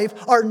in life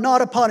are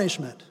not a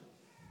punishment.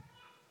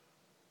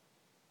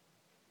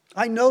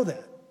 I know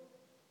that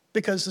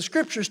because the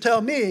scriptures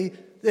tell me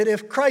that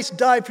if Christ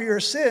died for your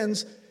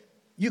sins,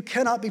 you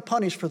cannot be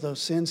punished for those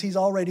sins. He's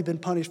already been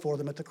punished for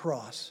them at the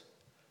cross.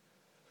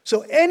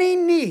 So any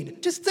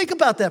need, just think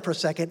about that for a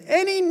second,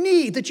 any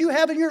need that you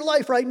have in your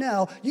life right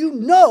now, you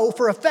know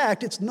for a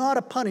fact it's not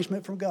a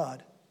punishment from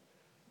God.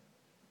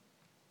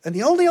 And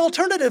the only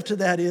alternative to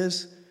that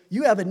is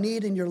you have a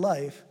need in your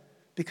life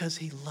because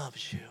he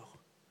loves you.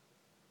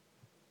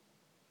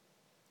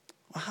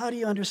 Well, how do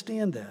you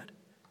understand that?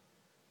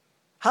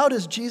 How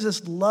does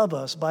Jesus love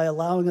us by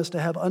allowing us to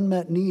have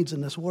unmet needs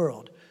in this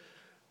world?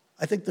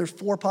 I think there's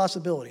 4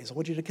 possibilities. I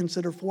want you to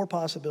consider 4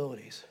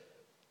 possibilities.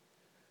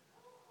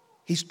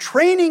 He's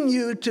training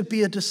you to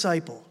be a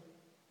disciple,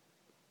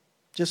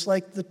 just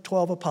like the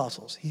 12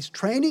 apostles. He's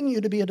training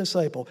you to be a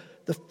disciple.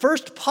 The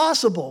first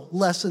possible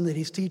lesson that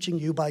he's teaching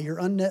you by your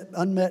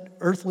unmet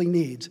earthly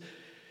needs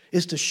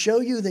is to show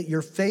you that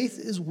your faith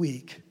is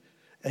weak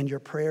and your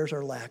prayers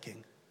are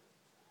lacking.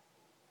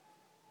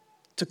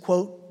 To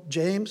quote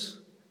James,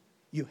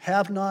 you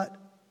have not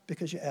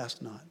because you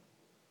ask not.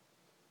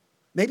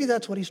 Maybe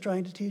that's what he's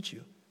trying to teach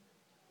you.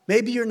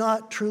 Maybe you're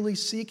not truly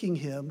seeking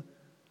him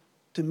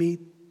to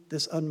meet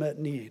this unmet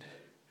need.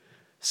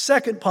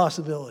 Second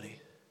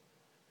possibility.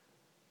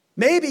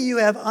 Maybe you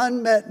have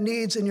unmet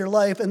needs in your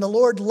life and the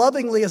Lord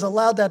lovingly has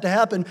allowed that to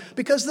happen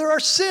because there are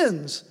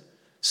sins.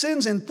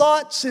 Sins in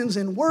thought, sins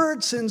in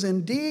word, sins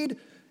in deed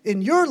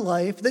in your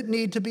life that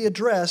need to be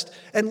addressed.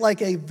 And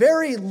like a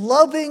very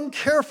loving,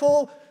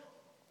 careful,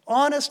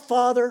 honest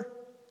father,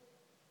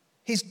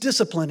 he's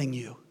disciplining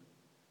you,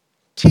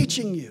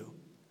 teaching you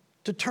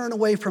to turn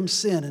away from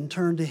sin and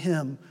turn to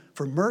him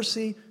for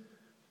mercy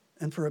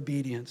and for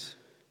obedience.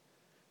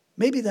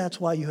 Maybe that's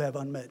why you have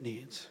unmet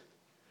needs.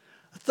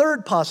 A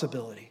third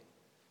possibility.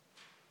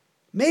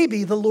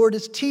 Maybe the Lord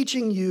is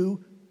teaching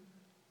you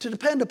to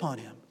depend upon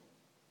him.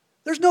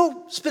 There's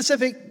no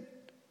specific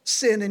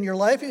sin in your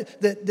life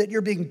that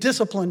you're being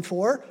disciplined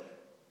for.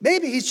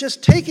 Maybe he's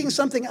just taking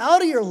something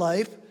out of your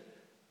life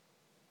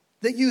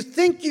that you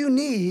think you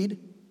need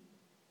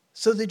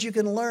so that you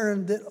can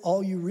learn that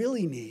all you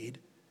really need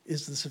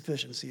is the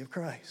sufficiency of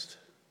Christ.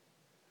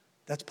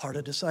 That's part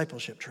of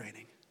discipleship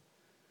training.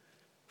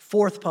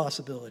 Fourth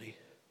possibility.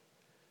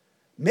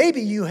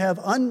 Maybe you have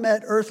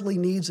unmet earthly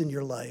needs in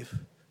your life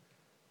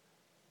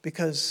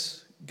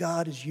because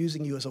God is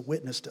using you as a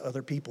witness to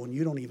other people and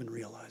you don't even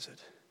realize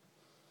it.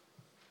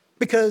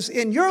 Because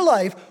in your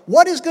life,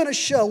 what is going to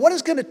show, what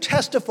is going to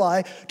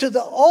testify to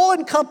the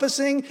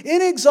all-encompassing,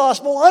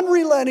 inexhaustible,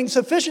 unrelenting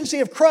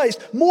sufficiency of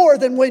Christ more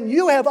than when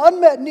you have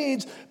unmet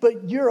needs,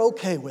 but you're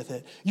okay with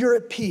it. You're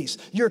at peace.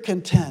 You're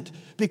content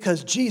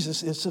because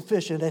Jesus is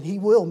sufficient and he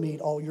will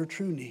meet all your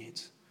true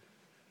needs.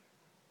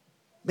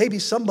 Maybe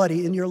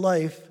somebody in your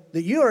life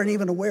that you aren't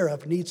even aware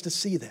of needs to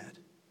see that.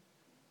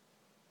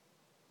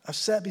 I've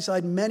sat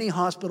beside many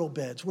hospital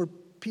beds where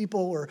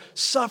people were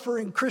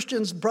suffering,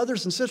 Christians,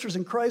 brothers and sisters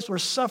in Christ were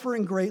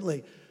suffering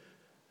greatly.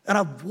 And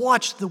I've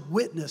watched the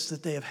witness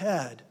that they have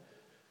had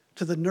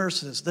to the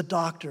nurses, the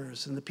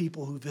doctors, and the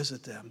people who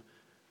visit them.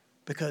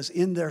 Because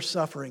in their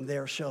suffering, they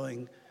are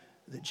showing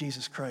that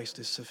Jesus Christ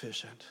is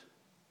sufficient,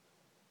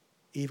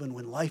 even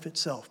when life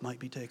itself might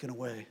be taken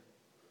away.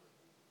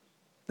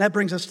 That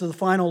brings us to the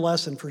final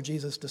lesson for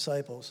Jesus'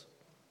 disciples.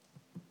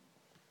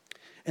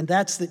 And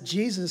that's that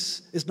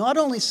Jesus is not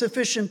only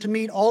sufficient to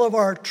meet all of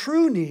our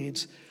true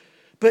needs,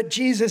 but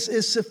Jesus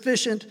is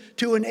sufficient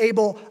to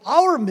enable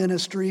our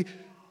ministry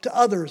to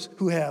others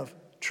who have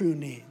true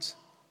needs.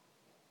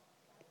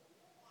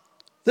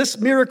 This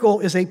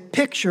miracle is a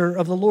picture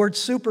of the Lord's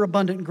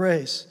superabundant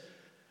grace.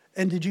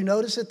 And did you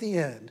notice at the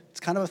end, it's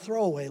kind of a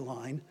throwaway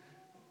line,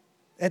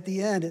 at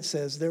the end it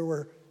says there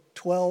were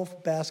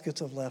 12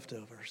 baskets of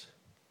leftovers.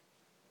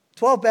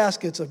 12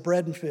 baskets of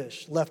bread and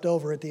fish left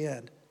over at the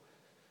end.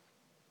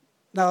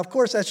 Now, of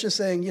course, that's just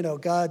saying,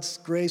 God's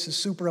grace is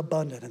super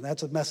abundant, and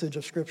that's a message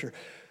of Scripture.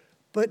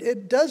 But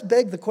it does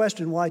beg the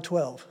question, why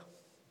 12?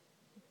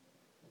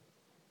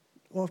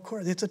 Well, of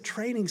course, it's a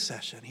training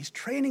session. He's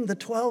training the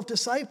 12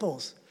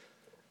 disciples.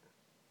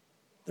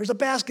 There's a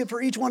basket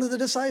for each one of the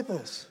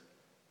disciples,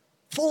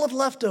 full of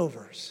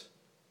leftovers.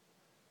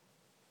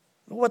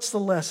 What's the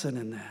lesson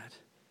in that?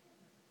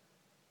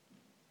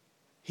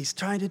 He's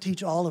trying to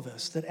teach all of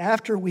us that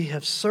after we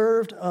have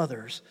served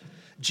others,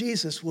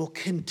 Jesus will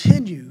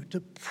continue to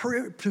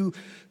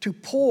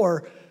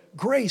pour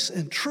grace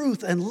and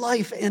truth and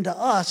life into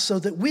us so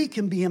that we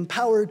can be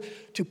empowered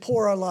to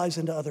pour our lives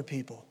into other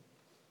people.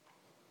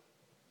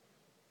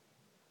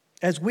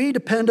 As we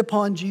depend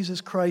upon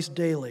Jesus Christ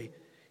daily,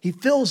 He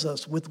fills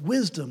us with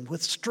wisdom,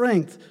 with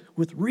strength,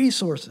 with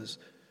resources,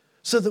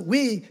 so that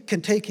we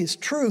can take His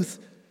truth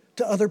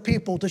to other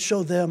people to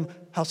show them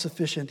how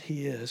sufficient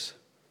He is.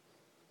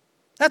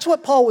 That's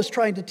what Paul was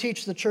trying to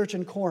teach the church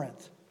in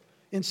Corinth.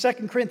 In 2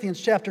 Corinthians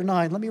chapter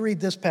 9, let me read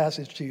this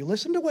passage to you.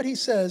 Listen to what he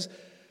says.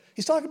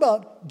 He's talking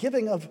about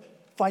giving of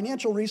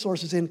financial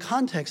resources in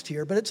context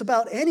here, but it's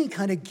about any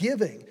kind of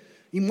giving,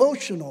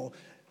 emotional,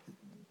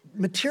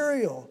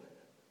 material,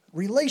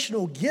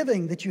 relational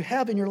giving that you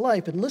have in your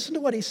life. And listen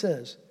to what he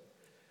says.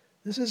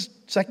 This is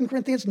 2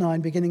 Corinthians 9,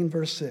 beginning in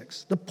verse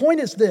 6. The point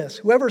is this: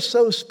 whoever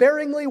sows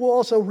sparingly will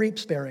also reap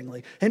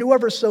sparingly, and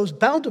whoever sows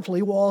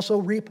bountifully will also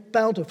reap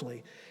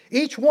bountifully.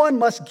 Each one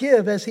must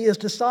give as he has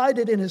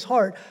decided in his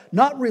heart,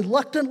 not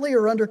reluctantly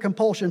or under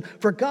compulsion,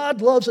 for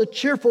God loves a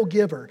cheerful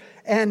giver.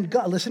 And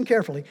God, listen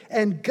carefully,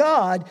 and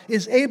God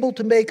is able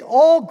to make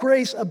all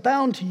grace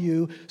abound to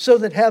you, so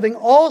that having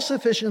all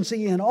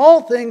sufficiency in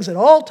all things at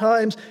all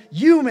times,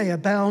 you may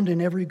abound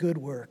in every good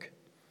work.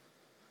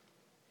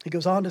 He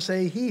goes on to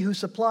say, he who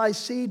supplies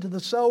seed to the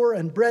sower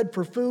and bread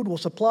for food will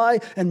supply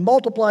and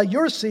multiply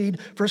your seed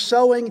for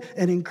sowing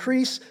and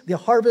increase the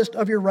harvest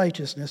of your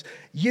righteousness.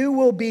 You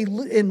will be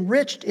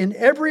enriched in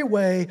every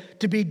way,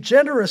 to be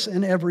generous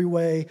in every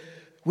way,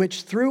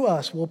 which through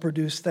us will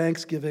produce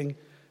thanksgiving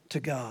to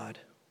God.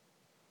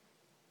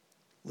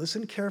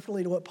 Listen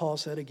carefully to what Paul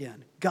said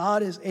again.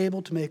 God is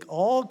able to make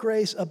all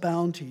grace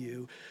abound to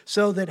you,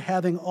 so that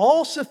having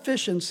all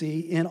sufficiency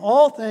in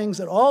all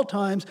things at all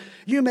times,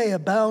 you may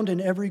abound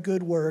in every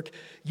good work.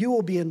 You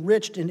will be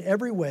enriched in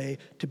every way,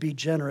 to be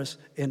generous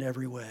in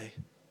every way.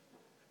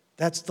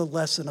 That's the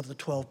lesson of the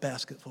 12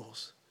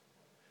 basketfuls.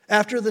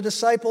 After the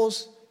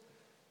disciples,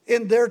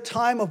 in their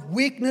time of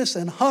weakness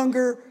and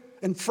hunger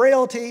and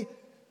frailty,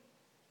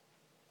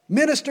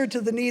 ministered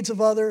to the needs of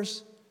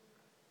others,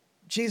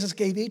 Jesus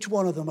gave each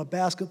one of them a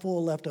basket full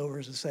of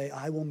leftovers and say,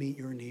 I will meet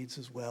your needs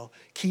as well.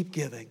 Keep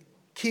giving.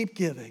 Keep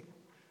giving.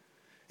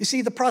 You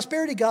see, the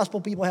prosperity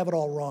gospel people have it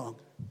all wrong.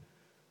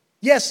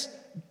 Yes,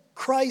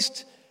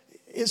 Christ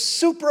is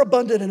super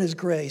abundant in His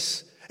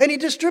grace, and He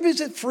distributes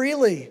it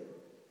freely,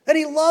 and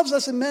He loves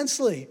us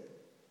immensely.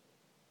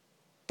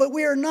 But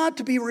we are not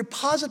to be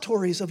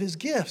repositories of His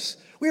gifts.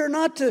 We are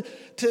not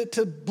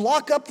to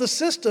block up the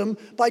system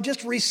by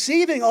just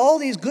receiving all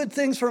these good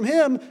things from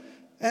Him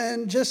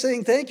and just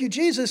saying, thank you,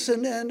 Jesus,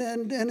 and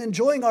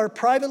enjoying our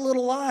private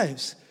little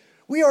lives.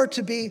 We are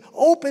to be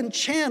open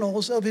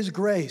channels of His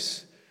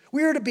grace.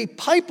 We are to be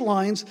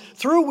pipelines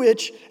through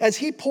which, as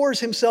He pours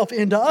Himself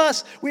into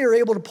us, we are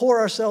able to pour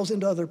ourselves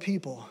into other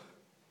people.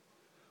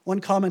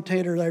 One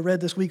commentator that I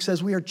read this week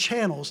says we are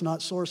channels,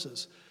 not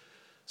sources.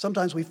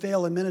 Sometimes we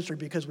fail in ministry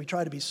because we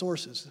try to be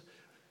sources,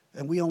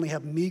 and we only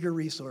have meager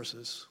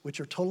resources, which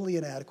are totally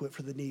inadequate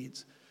for the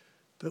needs.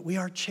 But we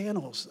are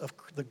channels of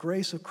the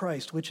grace of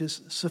Christ, which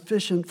is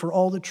sufficient for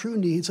all the true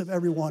needs of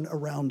everyone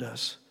around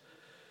us.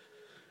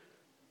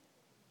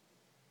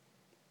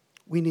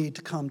 We need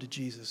to come to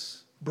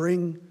Jesus.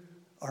 Bring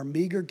our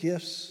meager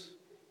gifts,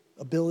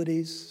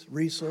 abilities,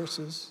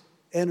 resources,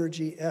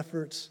 energy,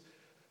 efforts,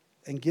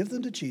 and give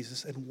them to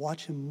Jesus and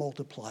watch Him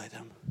multiply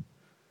them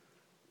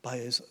by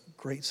His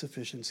great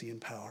sufficiency and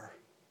power.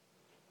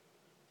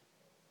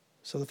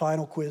 So the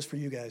final quiz for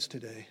you guys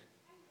today.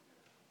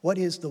 What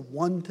is the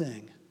one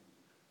thing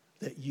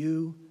that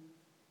you,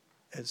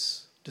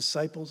 as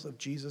disciples of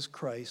Jesus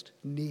Christ,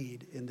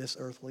 need in this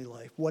earthly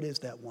life? What is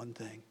that one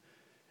thing?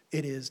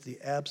 It is the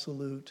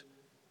absolute,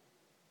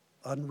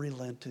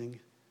 unrelenting,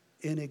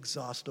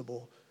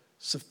 inexhaustible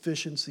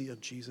sufficiency of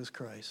Jesus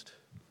Christ.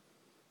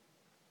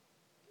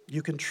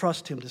 You can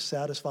trust Him to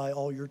satisfy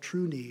all your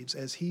true needs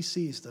as He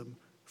sees them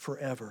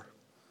forever.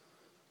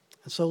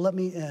 And so let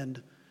me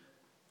end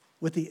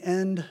with the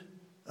end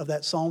of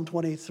that Psalm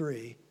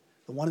 23,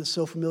 the one that's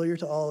so familiar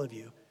to all of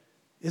you.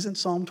 Isn't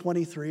Psalm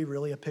 23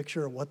 really a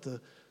picture of what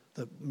the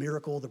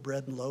miracle of the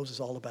bread and loaves is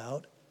all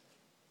about?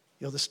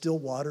 You know, the still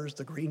waters,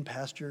 the green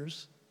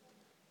pastures,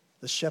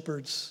 the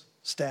shepherd's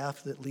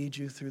staff that leads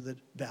you through the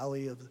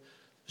valley of the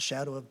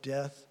shadow of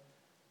death.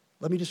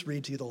 Let me just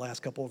read to you the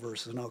last couple of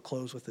verses, and I'll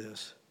close with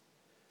this.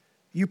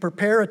 You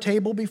prepare a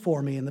table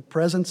before me in the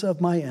presence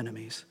of my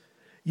enemies.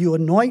 You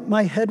anoint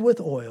my head with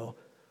oil.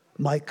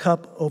 My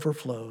cup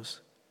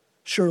overflows.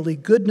 Surely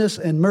goodness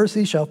and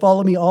mercy shall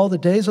follow me all the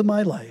days of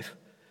my life,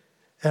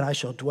 and I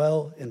shall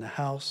dwell in the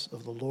house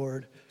of the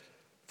Lord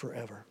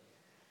forever.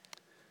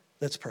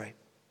 Let's pray.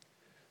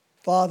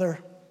 Father,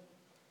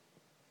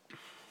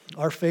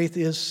 our faith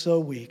is so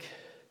weak,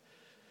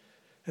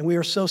 and we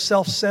are so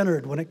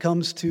self-centered when it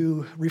comes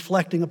to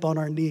reflecting upon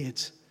our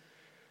needs.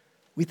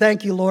 We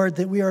thank you, Lord,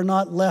 that we are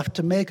not left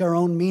to make our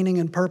own meaning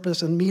and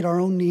purpose and meet our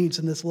own needs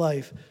in this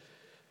life.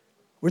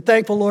 We're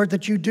thankful, Lord,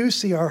 that you do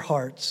see our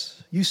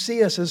hearts. You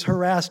see us as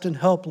harassed and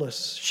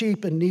helpless,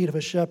 sheep in need of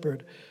a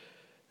shepherd.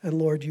 And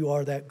Lord, you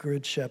are that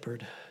good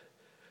shepherd,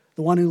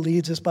 the one who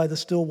leads us by the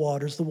still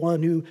waters, the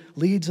one who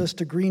leads us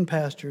to green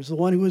pastures, the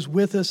one who is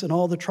with us in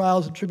all the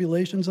trials and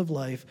tribulations of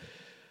life,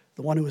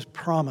 the one who has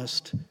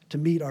promised to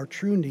meet our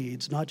true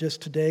needs, not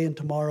just today and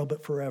tomorrow,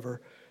 but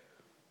forever.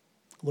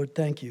 Lord,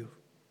 thank you.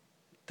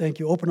 Thank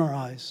you. Open our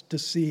eyes to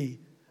see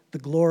the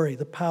glory,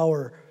 the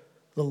power,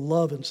 the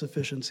love and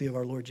sufficiency of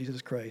our Lord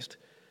Jesus Christ.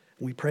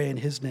 And we pray in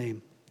his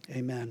name.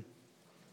 Amen.